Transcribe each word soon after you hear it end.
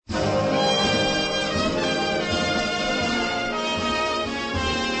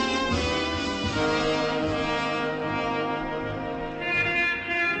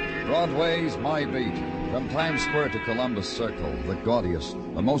Broadway's my beat. From Times Square to Columbus Circle, the gaudiest,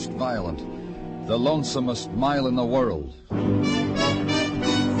 the most violent, the lonesomest mile in the world.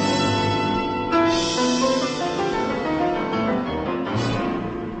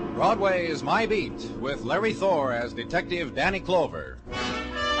 Broadway is my beat, with Larry Thor as Detective Danny Clover.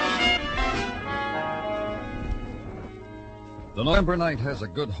 The November night has a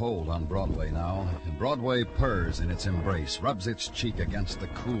good hold on Broadway now, and Broadway purrs in its embrace, rubs its cheek against the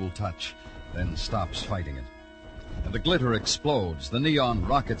cool touch, then stops fighting it. And the glitter explodes, the neon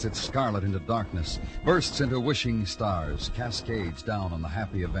rockets its scarlet into darkness, bursts into wishing stars, cascades down on the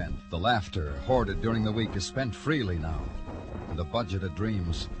happy event. The laughter, hoarded during the week, is spent freely now. And the budget of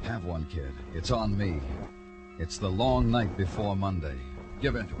dreams, have one, kid. It's on me. It's the long night before Monday.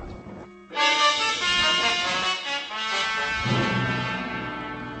 Give into it.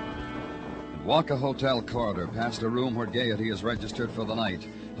 Walk a hotel corridor past a room where Gaiety is registered for the night,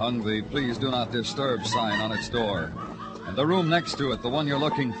 hung the Please Do Not Disturb sign on its door. And the room next to it, the one you're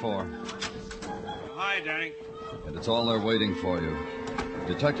looking for. Hi, Danny. And it's all there waiting for you.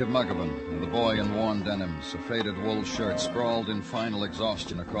 Detective Muggavan and the boy in worn denims, a faded wool shirt sprawled in final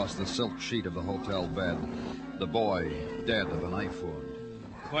exhaustion across the silk sheet of the hotel bed. The boy, dead of a knife wound.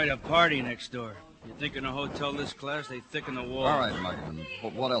 Quite a party next door. You think in a hotel this class, they thicken the walls. All right,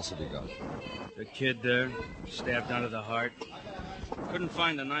 Muggavan. What else have you got? The kid there, stabbed under the heart. Couldn't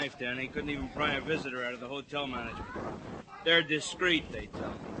find the knife, Danny. Couldn't even pry a visitor out of the hotel management. They're discreet, they tell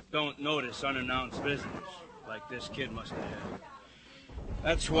me. Don't notice unannounced visitors, like this kid must have had.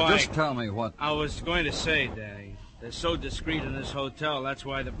 That's why... Well, just tell me what... I was going to say, Danny, they're so discreet in this hotel, that's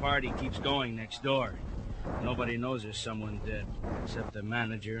why the party keeps going next door. Nobody knows there's someone dead, except the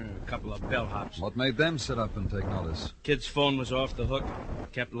manager and a couple of bellhops. What made them sit up and take notice? Kid's phone was off the hook.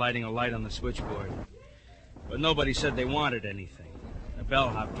 Kept lighting a light on the switchboard. But nobody said they wanted anything. The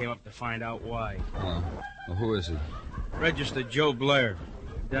bellhop came up to find out why. Well, who is he? Registered Joe Blair.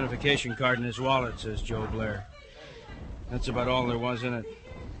 Identification card in his wallet says Joe Blair. That's about all there was in it.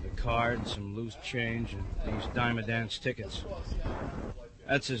 The card, some loose change, and these dime-a-dance tickets.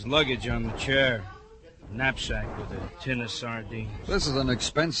 That's his luggage on the chair. Knapsack with a tin of sardines. This is an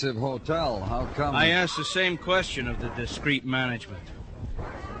expensive hotel. How come... I asked the same question of the discreet management.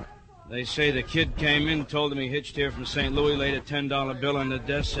 They say the kid came in, told him he hitched here from St. Louis, laid a $10 bill on the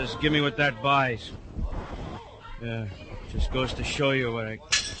desk, says, give me what that buys. Yeah, just goes to show you what I...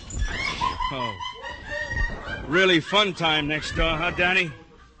 Oh. Really fun time next door, huh, Danny?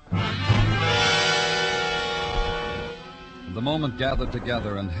 The moment gathered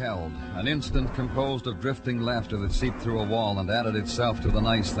together and held, an instant composed of drifting laughter that seeped through a wall and added itself to the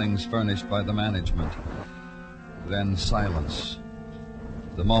nice things furnished by the management. Then silence.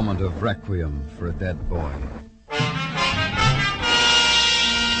 The moment of requiem for a dead boy.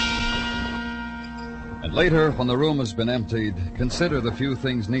 And later, when the room has been emptied, consider the few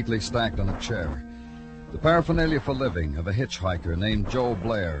things neatly stacked on a chair. The paraphernalia for living of a hitchhiker named Joe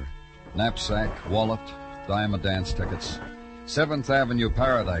Blair. Knapsack, wallet, dime-a-dance tickets. 7th Avenue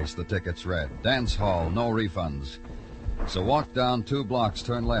Paradise, the tickets read. Dance hall, no refunds. So walk down 2 blocks,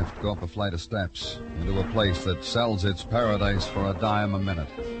 turn left, go up a flight of steps, into a place that sells its paradise for a dime a minute.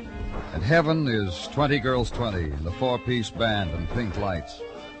 And heaven is 20 Girls 20, and a 4-piece band and pink lights.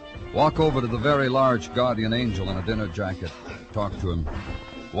 Walk over to the very large guardian angel in a dinner jacket. Talk to him.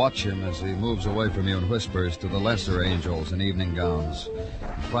 Watch him as he moves away from you and whispers to the lesser angels in evening gowns.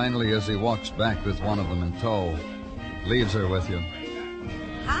 And finally, as he walks back with one of them in tow, leaves her with you.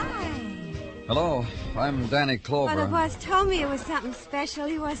 Hi. Hello, I'm Danny Clover. Well, the boss told me it was something special.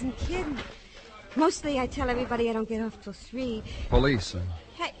 He wasn't kidding. Mostly I tell everybody I don't get off till 3. Police.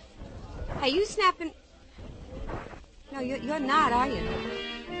 Hey, you snapping... No, you're not, are you?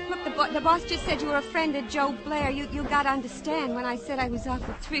 Look, the boss just said you were a friend of Joe Blair. You got to understand, when I said I was off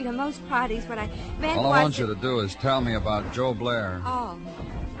at 3 to most parties, what I meant was... All I want you to do is tell me about Joe Blair.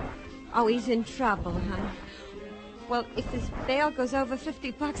 Oh, he's in trouble, huh? Well, if his bail goes over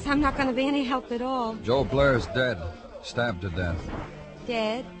 $50, I'm not going to be any help at all. Joe Blair's dead. Stabbed to death.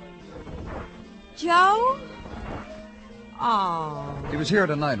 Dead? Joe? Oh. He was here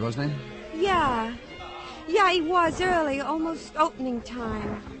tonight, wasn't he? Yeah. Yeah, he was early, almost opening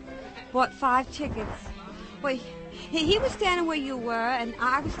time. Bought 5 tickets. Well, he was standing where you were, and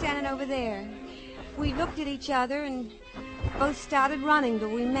I was standing over there. We looked at each other and both started running till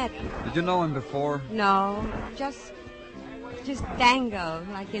we met. Did you know him before? No, just Dango,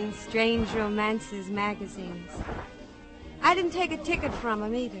 like in Strange Romances magazines. I didn't take a ticket from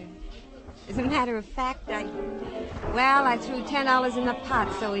him either. As a matter of fact, I threw $10 in the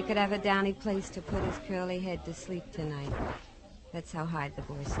pot so he could have a downy place to put his curly head to sleep tonight. That's how hard the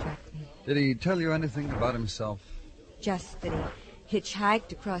boy struck me. Did he tell you anything about himself? Just that he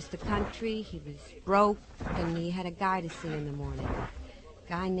hitchhiked across the country, he was broke, and he had a guy to see in the morning. A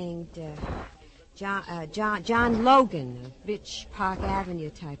guy named John Logan, a rich Park Avenue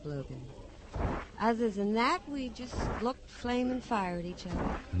type Logan. Other than that, we just looked flame and fire at each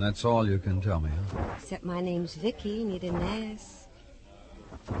other. And that's all you can tell me, huh? Except my name's Vicky, and you didn't ask.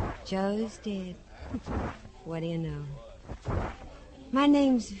 Joe's dead. What do you know? My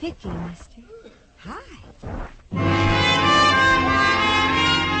name's Vicky, mister. Hi.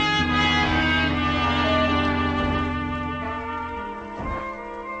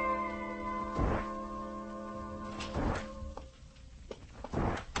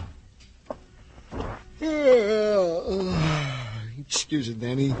 Excuse it,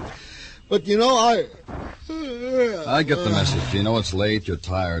 Danny. But, you know, I get the message. You know it's late, you're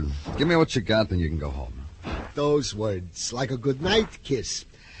tired. Give me what you got, then you can go home. Those words, like a goodnight kiss.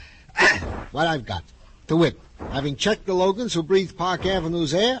 What I've got. To wit, having checked the Logans who breathe Park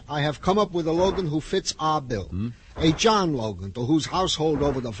Avenue's air, I have come up with a Logan who fits our bill. A John Logan, to whose household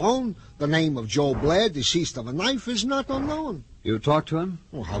over the phone, the name of Joe Blair, deceased of a knife, is not unknown. You talked to him?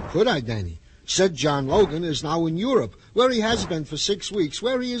 Well, how could I, Danny? Said John Logan is now in Europe, where he has been for 6 weeks,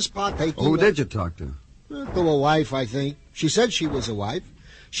 where he is partaking... Who did you talk to? To a wife, I think. She said she was a wife.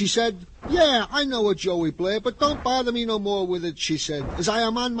 She said, yeah, I know a Joey Blair, but don't bother me no more with it, she said, as I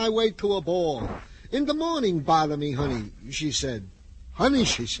am on my way to a ball. In the morning, bother me, honey, she said. Honey,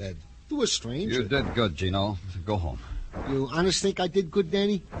 she said, to a stranger. You did good, Gino. Go home. You honest think I did good,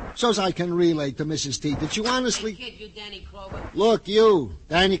 Danny? So's I can relay to Mrs. T. Did you honestly... Kid, you Danny Clover. Look, you.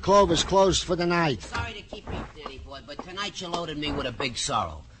 Danny Clover's closed for the night. Sorry to keep you, Danny boy, but tonight you loaded me with a big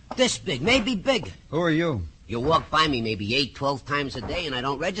sorrow. This big, maybe bigger. Who are you? You walk by me maybe 8, 12 times a day, and I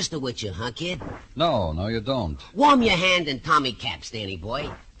don't register with you, huh, kid? No, you don't. Warm your hand in Tommy Caps, Danny boy.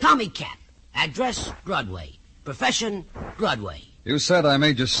 Tommy Cap. Address, Broadway. Profession, Broadway. You said I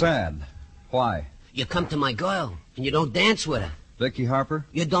made you sad. Why? You come to my girl, and you don't dance with her. Vicky Harper?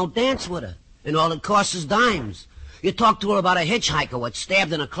 You don't dance with her, and all it costs is dimes. You talk to her about a hitchhiker what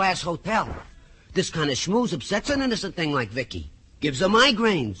stabbed in a class hotel. This kind of schmooze upsets an innocent thing like Vicky. Gives her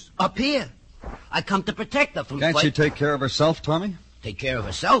migraines. Up here. I come to protect her from... Can't she take care of herself, Tommy? Take care of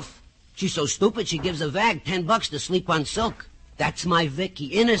herself? She's so stupid she gives a vag $10 to sleep on silk. That's my Vicky.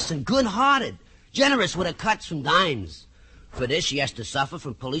 Innocent, good-hearted, generous with her cuts from dimes. For this, she has to suffer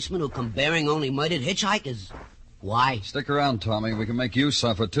from policemen who come bearing only murdered hitchhikers. Why? Stick around, Tommy. We can make you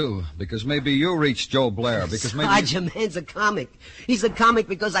suffer, too. Because maybe you reached Joe Blair. Because maybe... Sergeant, man's a comic. He's a comic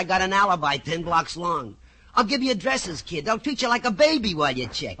because I got an alibi 10 blocks long. I'll give you addresses, kid. They'll treat you like a baby while you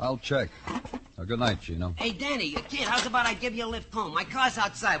check. I'll check. Well, good night, Gino. Hey, Danny, kid, how's about I give you a lift home? My car's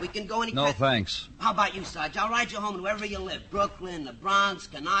outside. We can go any... No, thanks. How about you, Sarge? I'll ride you home to wherever you live. Brooklyn, the Bronx,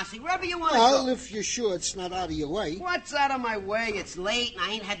 Canarsie, wherever you want to go. Well, if you're sure it's not out of your way. What's out of my way? It's late, and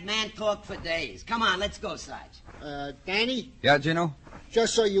I ain't had man talk for days. Come on, let's go, Sarge. Danny? Yeah, Gino?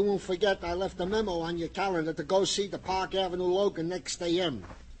 Just so you won't forget, I left a memo on your calendar to go see the Park Avenue Logan next AM.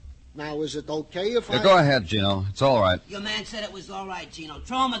 Now, is it okay if I... Go ahead, Gino. It's all right. Your man said it was all right, Gino.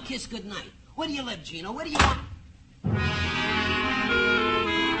 Throw him a kiss goodnight. Where do you live, Gino? Where do you want...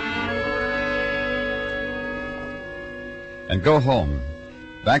 And go home.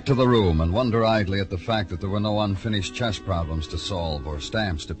 Back to the room and wonder idly at the fact that there were no unfinished chess problems to solve or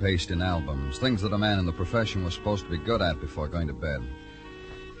stamps to paste in albums, things that a man in the profession was supposed to be good at before going to bed.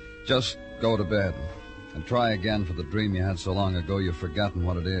 Just go to bed and try again for the dream you had so long ago you've forgotten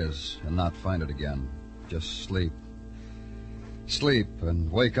what it is and not find it again. Just sleep. Sleep and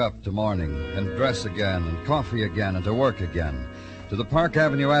wake up to morning and dress again and coffee again and to work again. To the Park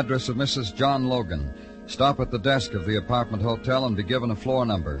Avenue address of Mrs. John Logan. Stop at the desk of the apartment hotel and be given a floor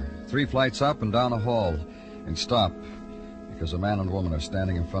number. 3 flights up and down a hall. And stop, because a man and woman are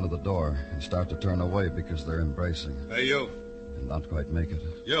standing in front of the door and start to turn away because they're embracing. Hey, you. And not quite make it.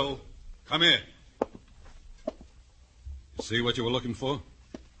 You, come here. You see what you were looking for?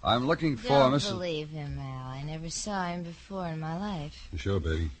 I'm looking for Don't Mrs. believe him, Al. I never saw him before in my life. You sure,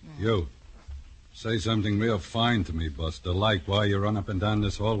 baby? You, say something real fine to me, Buster, like why you run up and down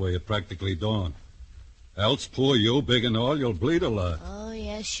this hallway at practically dawn. Else, poor you, big and all, you'll bleed a lot. Oh,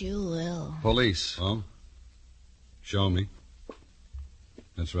 yes, you will. Police. Oh? Show me.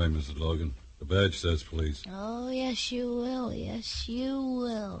 That's right, Mrs. Logan. The badge says police. Oh, yes, you will. Yes, you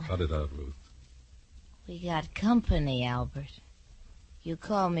will. Cut it out, Ruth. We got company, Albert. You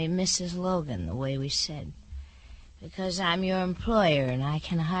call me Mrs. Logan, the way we said. Because I'm your employer, and I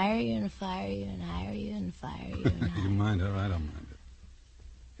can hire you and fire you and hire you and fire you and hire You mind her? I don't mind it.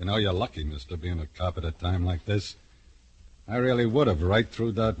 You know, you're lucky, mister, being a cop at a time like this. I really would have. Right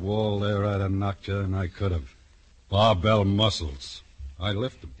through that wall there, I'd have knocked you, and I could have. Barbell muscles. I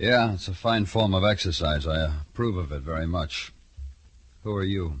lift them. Yeah, it's a fine form of exercise. I approve of it very much. Who are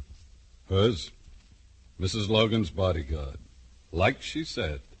you? Hers? Mrs. Logan's bodyguard. Like she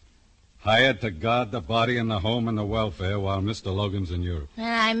said. Hired to guard the body and the home and the welfare while Mr. Logan's in Europe. And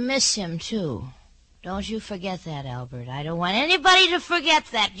I miss him, too. Don't you forget that, Albert. I don't want anybody to forget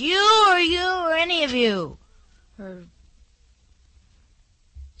that. You or any of you. Or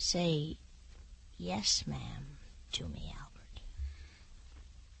say, yes, ma'am, to me, Albert.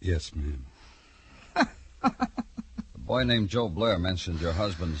 Yes, ma'am. A boy named Joe Blair mentioned your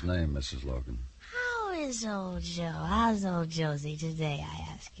husband's name, Mrs. Logan. How is old Joe? How's old Josie today,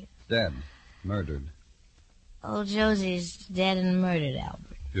 I ask you? Dead. Murdered. Old Josie's dead and murdered,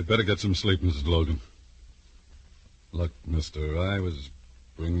 Albert. You'd better get some sleep, Mrs. Logan. Look, mister, I was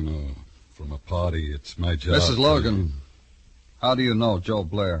bringing her from a party. It's my job. Mrs. Logan, how do you know Joe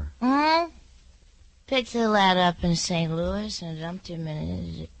Blair? Picked the lad up in St. Louis and dumped him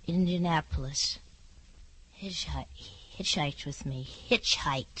in Indianapolis. Hitchhiked with me.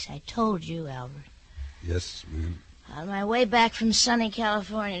 Hitchhiked. I told you, Albert. Yes, ma'am. On my way back from sunny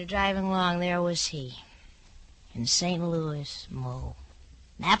California, driving along, there was he. In St. Louis, Mo.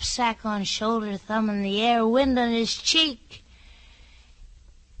 Knapsack on shoulder, thumb in the air, wind on his cheek.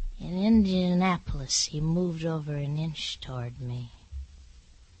 In Indianapolis, he moved over an inch toward me.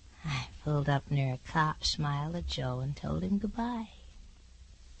 I pulled up near a cop, smiled at Joe, and told him goodbye.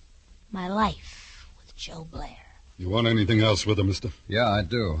 My life with Joe Blair. You want anything else with her, mister? Yeah, I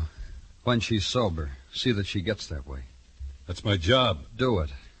do. When she's sober, see that she gets that way. That's my job. Do it.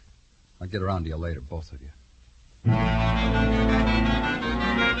 I'll get around to you later, both of you.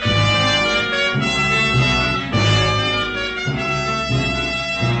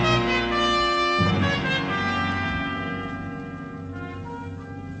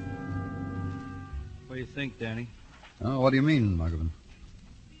 What do you think, Danny? Oh, what do you mean, Muggavan?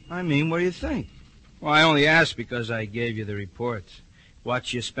 I mean, what do you think? Well, I only asked because I gave you the reports.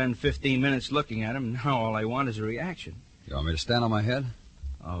 Watch you spend 15 minutes looking at them. Now all I want is a reaction. You want me to stand on my head?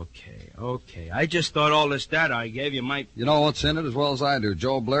 Okay. I just thought all this data I gave you might... You know what's in it as well as I do.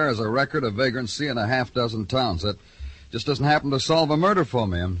 Joe Blair has a record of vagrancy in a half-dozen towns. That just doesn't happen to solve a murder for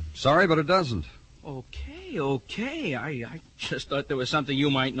me. I'm sorry, but it doesn't. Okay. I just thought there was something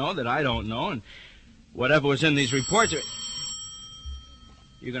you might know that I don't know, and whatever was in these reports...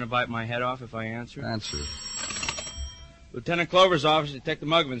 You going to bite my head off if I answer? Answer. Lieutenant Clover's office, Detective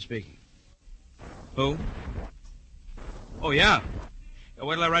Muggavan speaking. Who? Oh, yeah.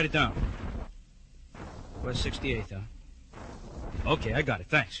 Where till I write it down? West 68th, huh? Okay, I got it.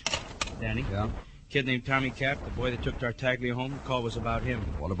 Thanks. Danny? Yeah? Kid named Tommy Cap, the boy that took Tartaglia home. The call was about him.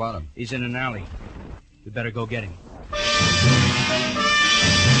 What about him? He's in an alley. We better go get him.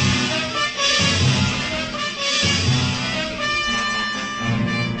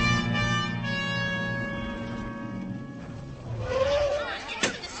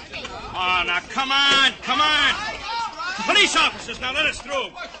 Oh, now, come on. Police officers, now let us through.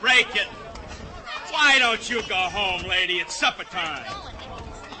 Break it. Why don't you go home, lady? It's supper time.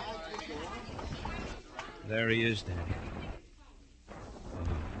 There he is, Danny.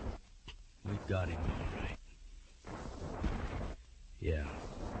 We've got him, all right. Yeah,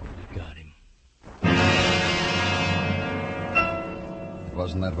 we got him. It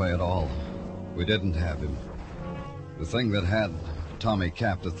wasn't that way at all. We didn't have him. The thing that had Tommy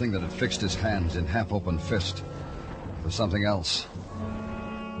Cap, the thing that had fixed his hands in half-open fist, was something else.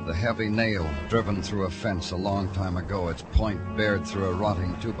 The heavy nail driven through a fence a long time ago, its point bared through a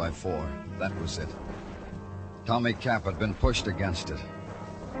rotting 2x4. That was it. Tommy Cap had been pushed against it,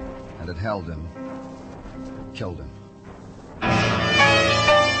 and it held him, killed him.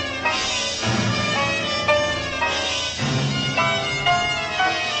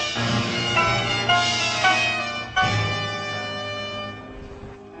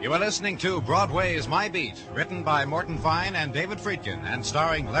 You are listening to Broadway is My Beat, written by Morton Fine and David Friedkin, and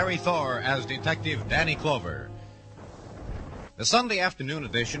starring Larry Thor as Detective Danny Clover. The Sunday afternoon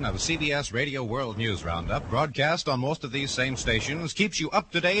edition of CBS Radio World News Roundup, broadcast on most of these same stations, keeps you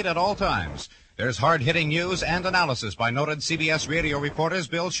up to date at all times. There's hard-hitting news and analysis by noted CBS radio reporters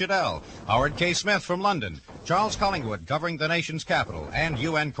Bill Shadell, Howard K. Smith from London, Charles Collingwood covering the nation's capital, and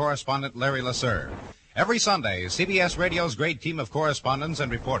UN correspondent Larry Lasser. Every Sunday, CBS Radio's great team of correspondents and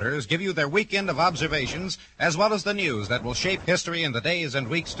reporters give you their weekend of observations as well as the news that will shape history in the days and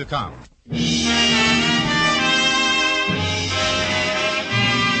weeks to come.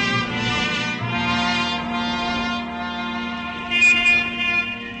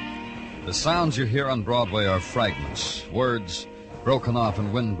 The The sounds you hear on Broadway are fragments, words broken off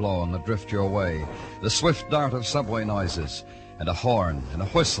and wind-blown that drift your way, the swift dart of subway noises, and a horn, and a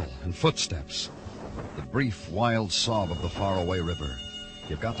whistle, and footsteps, the brief, wild sob of the faraway river.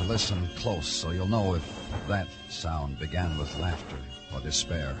 You've got to listen close so you'll know if that sound began with laughter or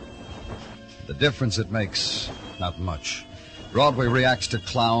despair. The difference it makes, not much. Broadway reacts to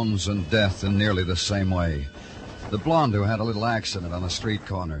clowns and death in nearly the same way. The blonde who had a little accident on a street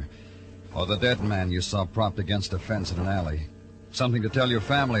corner, or the dead man you saw propped against a fence in an alley. Something to tell your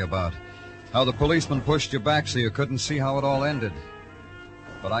family about. How the policeman pushed you back so you couldn't see how it all ended.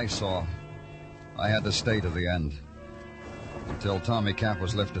 But I saw. I had to stay to the end. Until Tommy Cap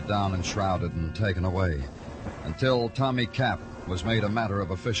was lifted down and shrouded and taken away. Until Tommy Cap was made a matter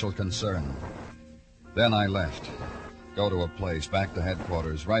of official concern. Then I left. Go to a place, back to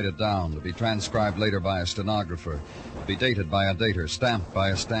headquarters, write it down, to be transcribed later by a stenographer, to be dated by a dater, stamped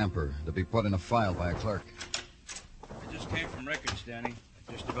by a stamper, to be put in a file by a clerk. I just came from records, Danny.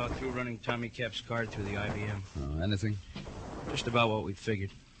 Just about through running Tommy Cap's card through the IBM. Anything? Just about what we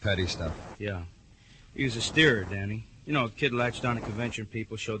figured. Petty stuff. Yeah. He was a steerer, Danny. You know, a kid latched on to convention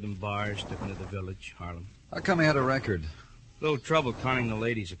people, showed them bars, took them to the village, Harlem. How come he had a record? Little trouble conning the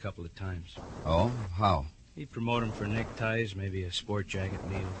ladies a couple of times. Oh? How? He'd promote them for neckties, maybe a sport jacket,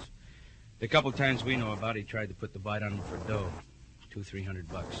 meals. The couple times we know about, he tried to put the bite on them for dough. $200-300.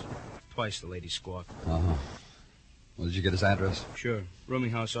 Twice the lady squawked. Uh-huh. Well, did you get his address? Sure.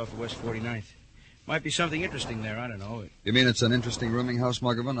 Rooming house off of West 49th. Might be something interesting there, I don't know. You mean it's an interesting rooming house,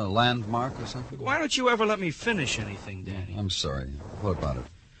 Muggerman? A landmark or something? Why don't you ever let me finish anything, Danny? I'm sorry. What about it?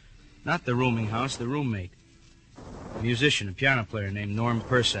 Not the rooming house, the roommate. A musician, a piano player named Norm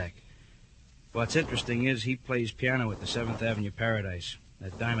Persack. What's interesting is he plays piano at the 7th Avenue Paradise,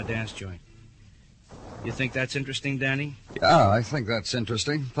 that dime a dance joint. You think that's interesting, Danny? Yeah, I think that's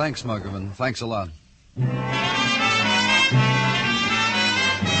interesting. Thanks, Muggerman. Thanks a lot.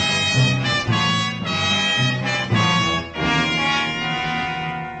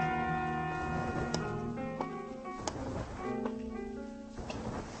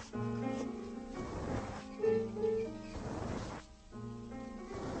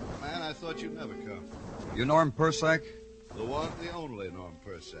 You'd never come. You Norm Persack? The one, the only Norm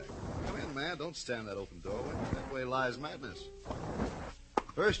Persack. Come in, man. Don't stand in that open doorway. That way lies madness.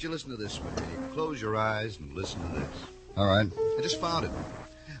 First, you listen to this, man. You close your eyes and listen to this. All right. I just found it.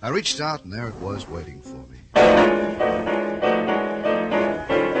 I reached out, and there it was waiting for me.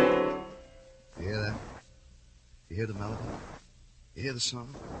 You hear that? You hear the melody? You hear the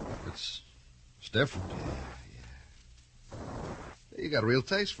song? It's different. Yeah. You got a real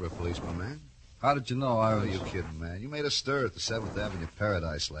taste for a policeman, man. How did you know I was... Oh, you kidding, man. You made a stir at the 7th Avenue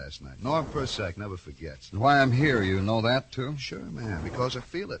Paradise last night. Norm Persack never forgets. And why I'm here, you know that, too? Sure, man, because I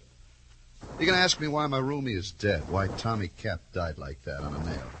feel it. You're going to ask me why my roomie is dead, why Tommy Cap died like that on a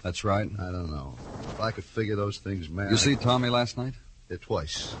nail. That's right. I don't know. If I could figure those things, man... You see Tommy last night?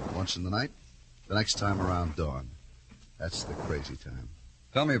 Twice. Once in the night, the next time around dawn. That's the crazy time.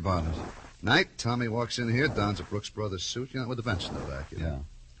 Tell me about it. Night, Tommy walks in here, dons a Brooks Brothers suit, with the vents in the back. Yeah.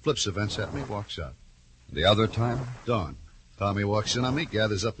 Flips the vents at me, walks out. The other time? Dawn. Tommy walks in on me,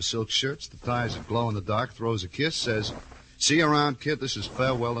 gathers up his silk shirts, the ties that glow in the dark, throws a kiss, says, "See you around, kid. This is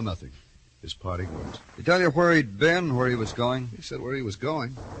farewell to nothing." His parting words. He tell you where he'd been, where he was going? He said where he was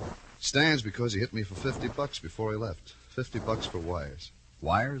going. Stands because he hit me for $50 before he left. $50 for wires.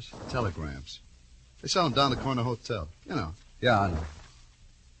 Wires? Telegrams. They sell them down the corner hotel. You know. Yeah, I know.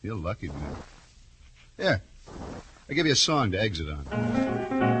 You're lucky, man. Here. I'll give you a song to exit on.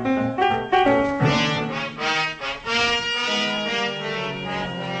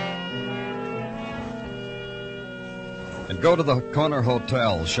 And go to the corner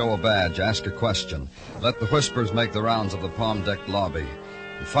hotel, show a badge, ask a question. Let the whispers make the rounds of the palm-decked lobby.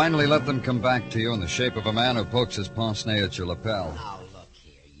 And finally let them come back to you in the shape of a man who pokes his pince-nez at your lapel. Now, look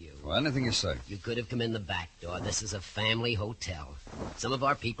here, you. Well, anything you say. You could have come in the back door. This is a family hotel. Some of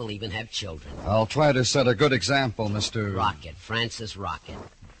our people even have children. I'll try to set a good example, Mr. Rocket, Francis Rocket.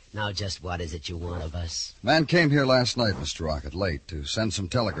 Now, just what is it you want of us? Man came here last night, Mr. Rocket, late, to send some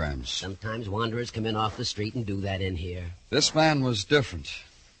telegrams. Sometimes wanderers come in off the street and do that in here. This man was different.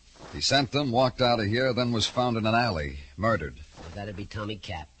 He sent them, walked out of here, then was found in an alley, murdered. Well, that'd be Tommy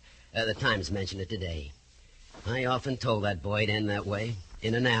Cap. The Times mentioned it today. I often told that boy to end that way,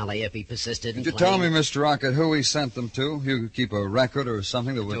 in an alley, if he persisted in Could you playing... tell me, Mr. Rocket, who he sent them to? You could keep a record or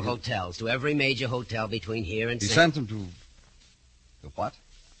something that would... To hotels, to every major hotel between here and... He sent them to... To what?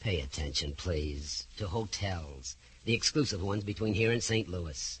 Pay attention, please. To hotels. The exclusive ones between here and St.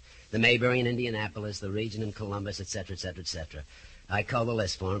 Louis. The Mayberry in Indianapolis, the Regent in Columbus, etc., etc., etc. I called the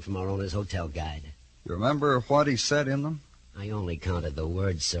list for him from our owner's hotel guide. You remember what he said in them? I only counted the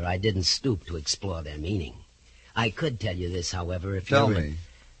words, sir. I didn't stoop to explore their meaning. I could tell you this, however, if Tell me.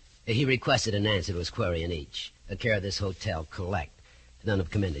 He requested an answer to his query in each. The care of this hotel, collect. None have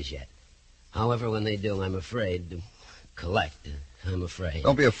come in as yet. However, when they do, I'm afraid... Collect, I'm afraid.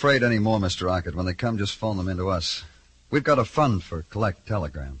 Don't be afraid anymore, Mr. Rocket. When they come, just phone them into us. We've got a fund for collect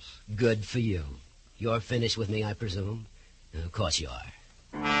telegrams. Good for you. You're finished with me, I presume? Of course you are.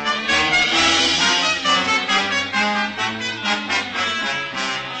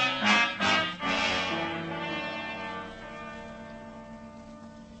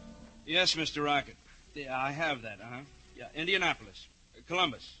 Yes, Mr. Rocket. Yeah, I have that, Yeah, Indianapolis.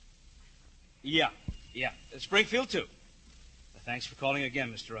 Columbus. Yeah. Springfield, too. Thanks for calling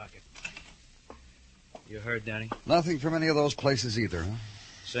again, Mr. Rocket. You heard, Danny? Nothing from any of those places either, huh?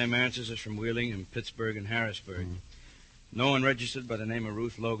 Same answers as from Wheeling and Pittsburgh and Harrisburg. No one registered by the name of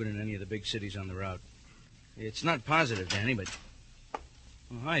Ruth Logan in any of the big cities on the route. It's not positive, Danny, but...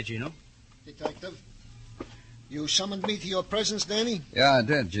 Oh, hi, Gino. Detective, you summoned me to your presence, Danny? Yeah, I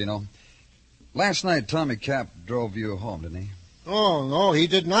did, Gino. Last night, Tommy Cap drove you home, didn't he? Oh, no, he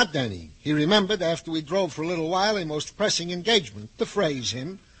did not, Danny. He remembered after we drove for a little while a most pressing engagement, to phrase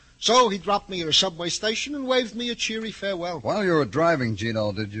him. So he dropped me at a subway station and waved me a cheery farewell. While you were driving,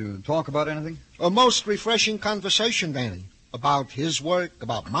 Gino, did you talk about anything? A most refreshing conversation, Danny. About his work,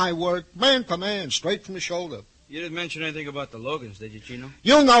 about my work, man to man, straight from the shoulder. You didn't mention anything about the Logans, did you, Gino?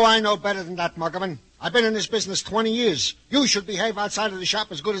 You know I know better than that, Muggerman. I've been in this business 20 years. You should behave outside of the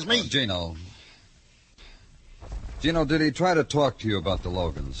shop as good as me. Oh, Gino, did he try to talk to you about the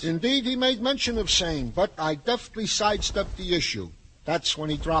Logans? Indeed, he made mention of same, but I deftly sidestepped the issue. That's when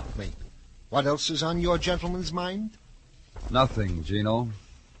he dropped me. What else is on your gentleman's mind? Nothing, Gino.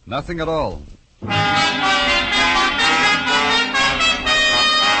 Nothing at all.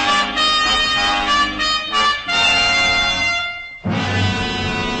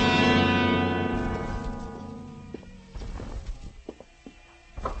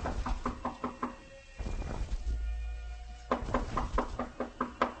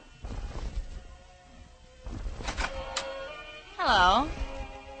 Hello.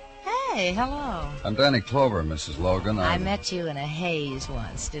 Hey, hello. I'm Danny Clover, Mrs. Logan. I met you in a haze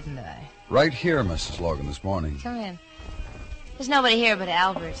once, didn't I? Right here, Mrs. Logan, this morning. Come in. There's nobody here but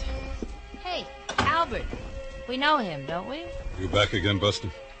Albert. Hey, Albert. We know him, don't we? You back again, Buster?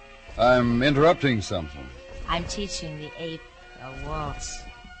 I'm interrupting something. I'm teaching the ape a waltz.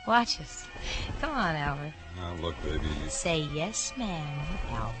 Watch us. Come on, Albert. Now, look, baby. Say yes, ma'am,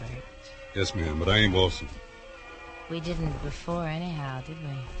 Albert. Yes, ma'am, but I ain't waltzing. We didn't before anyhow, did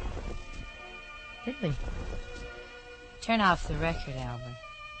we? Did we? Turn off the record, Albert.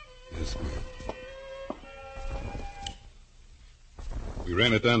 Yes, ma'am. We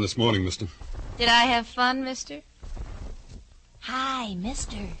ran it down this morning, mister. Did I have fun, mister? Hi,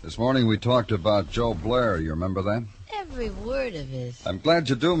 mister. This morning we talked about Joe Blair. You remember that? Every word of it. I'm glad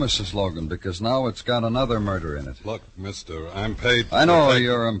you do, Mrs. Logan, because now it's got another murder in it. Look, mister, I'm paid... I know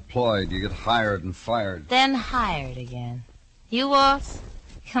you're employed. You get hired and fired. Then hired again. You waltz?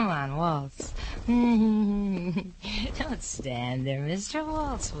 Come on, waltz. Don't stand there, mister.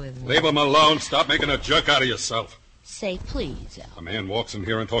 Waltz with me. Leave him alone. Stop making a jerk out of yourself. Say please, Albert. A man walks in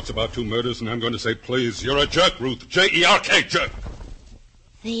here and talks about 2 murders, and I'm going to say please. You're a jerk, Ruth. J-E-R-K, jerk.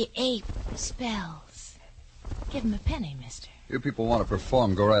 The ape spells. Give him a penny, mister. You people want to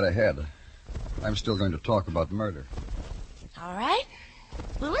perform, go right ahead. I'm still going to talk about murder. All right.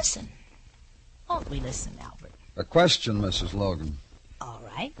 We'll listen. Won't we listen, Albert? A question, Mrs. Logan. All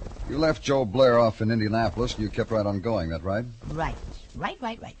right. You left Joe Blair off in Indianapolis, and you kept right on going, that right? Right.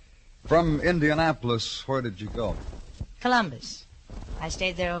 From Indianapolis, where did you go? Columbus. I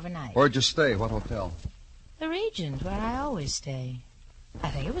stayed there overnight. Where'd you stay? What hotel? The Regent, where I always stay. I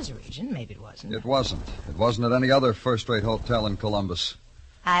think it was a Regent. Maybe it wasn't. It wasn't. It wasn't at any other first-rate hotel in Columbus.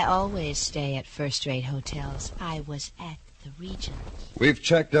 I always stay at first-rate hotels. I was at the Regent. We've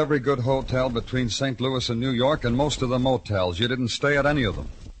checked every good hotel between St. Louis and New York and most of the motels. You didn't stay at any of them.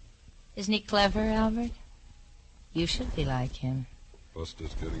 Isn't he clever, Albert? You should be like him.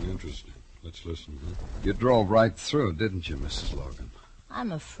 Buster's getting interesting. Let's listen, huh? You drove right through, didn't you, Mrs. Logan?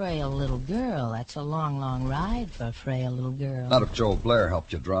 I'm a frail little girl. That's a long, long ride for a frail little girl. Not if Joe Blair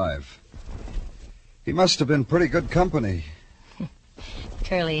helped you drive. He must have been pretty good company.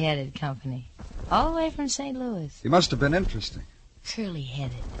 Curly-headed company. All the way from St. Louis. He must have been interesting.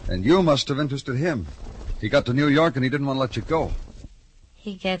 Curly-headed. And you must have interested him. He got to New York and he didn't want to let you go.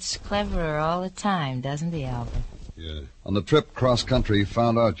 He gets cleverer all the time, doesn't he, Albert? Yeah. On the trip cross-country, he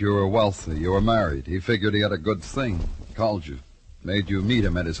found out you were wealthy, you were married. He figured he had a good thing. Called you. Made you meet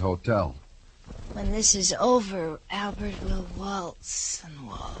him at his hotel. When this is over, Albert will waltz and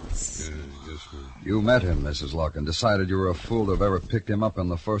waltz. Yeah, yes, ma'am. You met him, Mrs. Logan. Decided you were a fool to have ever picked him up in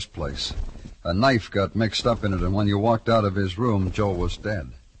the first place. A knife got mixed up in it, and when you walked out of his room, Joe was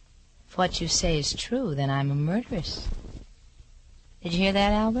dead. If what you say is true, then I'm a murderess. Did you hear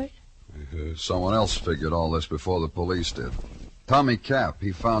that, Albert? I heard. Someone else figured all this before the police did. Tommy Cap,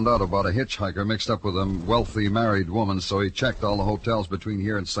 he found out about a hitchhiker mixed up with a wealthy married woman, so he checked all the hotels between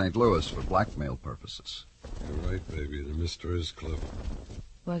here and St. Louis for blackmail purposes. You're right, baby. The mister is clever.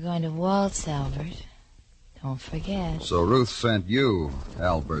 We're going to waltz, Albert. Don't forget. So Ruth sent you,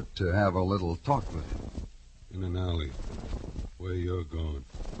 Albert, to have a little talk with him. In an alley. Where you're going.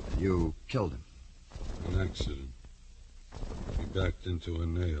 You killed him. An accident. He backed into a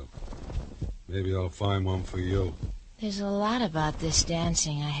nail. Maybe I'll find one for you. There's a lot about this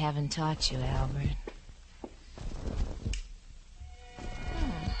dancing I haven't taught you, Albert.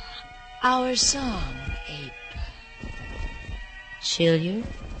 Our song, Ape. Chill you?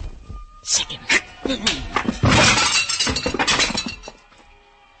 Second.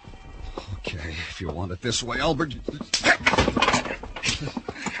 Okay, if you want it this way, Albert.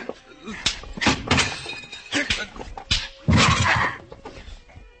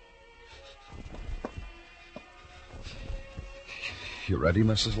 You ready,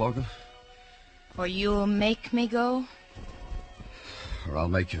 Mrs. Logan? Or you'll make me go? Or I'll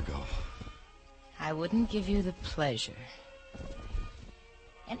make you go. I wouldn't give you the pleasure.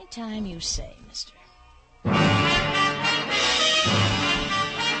 Anytime you say, mister.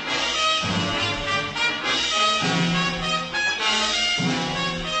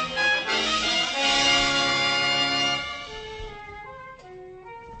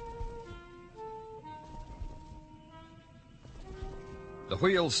 The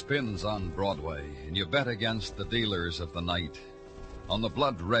wheel spins on Broadway, and you bet against the dealers of the night. On the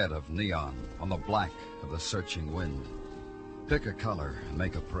blood red of neon, on the black of the searching wind. Pick a color and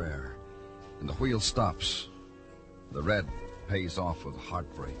make a prayer, and the wheel stops. The red pays off with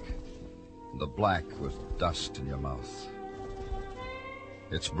heartbreak, and the black with dust in your mouth.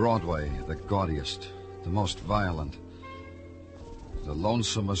 It's Broadway, the gaudiest, the most violent, the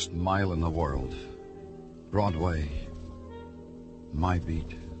lonesomest mile in the world. Broadway, my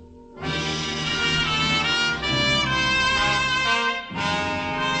beat.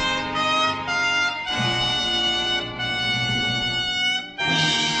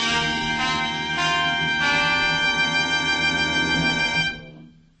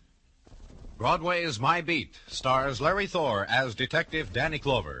 Broadway's My Beat stars Larry Thor as Detective Danny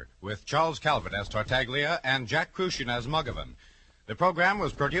Clover, with Charles Calvert as Tartaglia and Jack Crucian as Muggavan. The program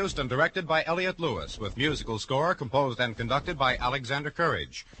was produced and directed by Elliott Lewis, with musical score composed and conducted by Alexander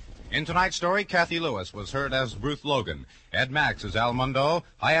Courage. In tonight's story, Kathy Lewis was heard as Ruth Logan, Ed Max as Al Mundo,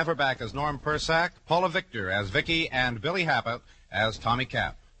 Hy Everback as Norm Persack, Paula Victor as Vicky, and Billy Happett as Tommy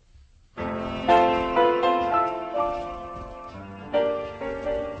Cap.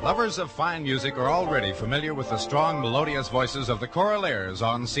 Lovers of fine music are already familiar with the strong, melodious voices of the Choraleers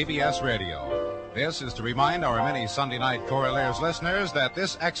on CBS Radio. This is to remind our many Sunday night Choraleers listeners that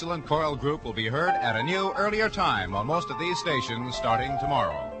this excellent choral group will be heard at a new, earlier time on most of these stations starting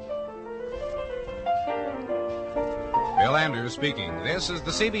tomorrow. Bill Anders speaking. This is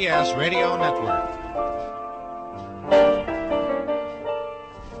the CBS Radio Network.